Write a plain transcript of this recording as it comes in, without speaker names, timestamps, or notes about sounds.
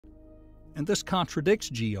and this contradicts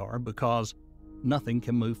GR because nothing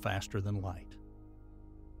can move faster than light.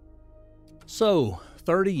 So,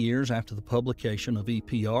 30 years after the publication of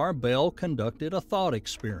EPR, Bell conducted a thought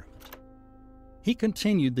experiment. He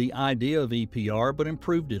continued the idea of EPR but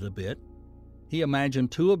improved it a bit. He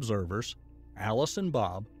imagined two observers, Alice and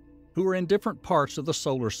Bob, who are in different parts of the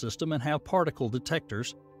solar system and have particle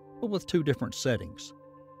detectors, but with two different settings.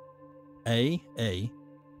 A,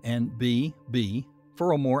 and B,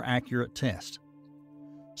 for a more accurate test.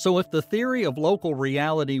 So if the theory of local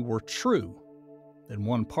reality were true, then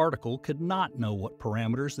one particle could not know what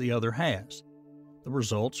parameters the other has. The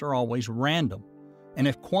results are always random, and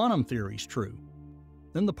if quantum theory is true,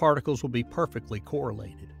 then the particles will be perfectly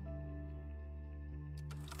correlated.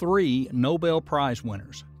 3 Nobel Prize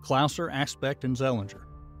winners, Clauser, Aspect, and Zellinger,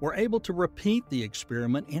 were able to repeat the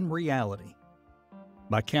experiment in reality.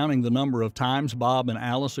 By counting the number of times Bob and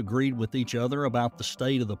Alice agreed with each other about the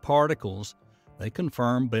state of the particles, they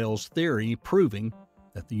confirmed Bell's theory, proving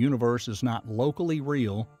that the universe is not locally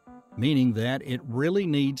real, meaning that it really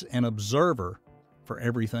needs an observer for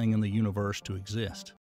everything in the universe to exist.